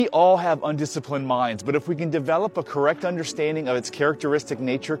We all have undisciplined minds, but if we can develop a correct understanding of its characteristic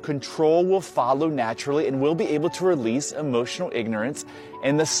nature, control will follow naturally and we'll be able to release emotional ignorance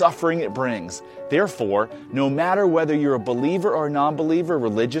and the suffering it brings. Therefore, no matter whether you're a believer or a non-believer,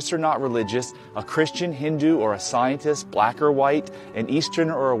 religious or not religious, a Christian, Hindu, or a scientist, black or white, an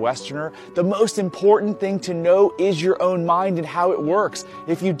Easterner or a Westerner, the most important thing to know is your own mind and how it works.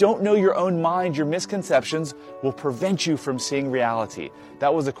 If you don't know your own mind, your misconceptions will prevent you from seeing reality.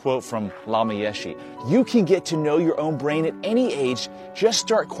 That was a quote from Lama Yeshe. You can get to know your own brain at any age. Just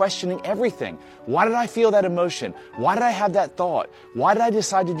start questioning everything. Why did I feel that emotion? Why did I have that thought? Why did I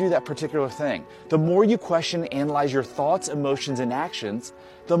decide to do that particular thing? The more you question and analyze your thoughts, emotions, and actions,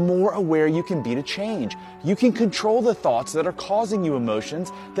 the more aware you can be to change. You can control the thoughts that are causing you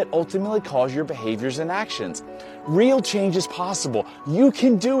emotions that ultimately cause your behaviors and actions. Real change is possible. You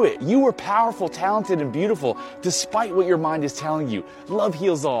can do it. You are powerful, talented, and beautiful despite what your mind is telling you. Love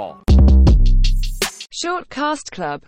heals all. Shortcast Club.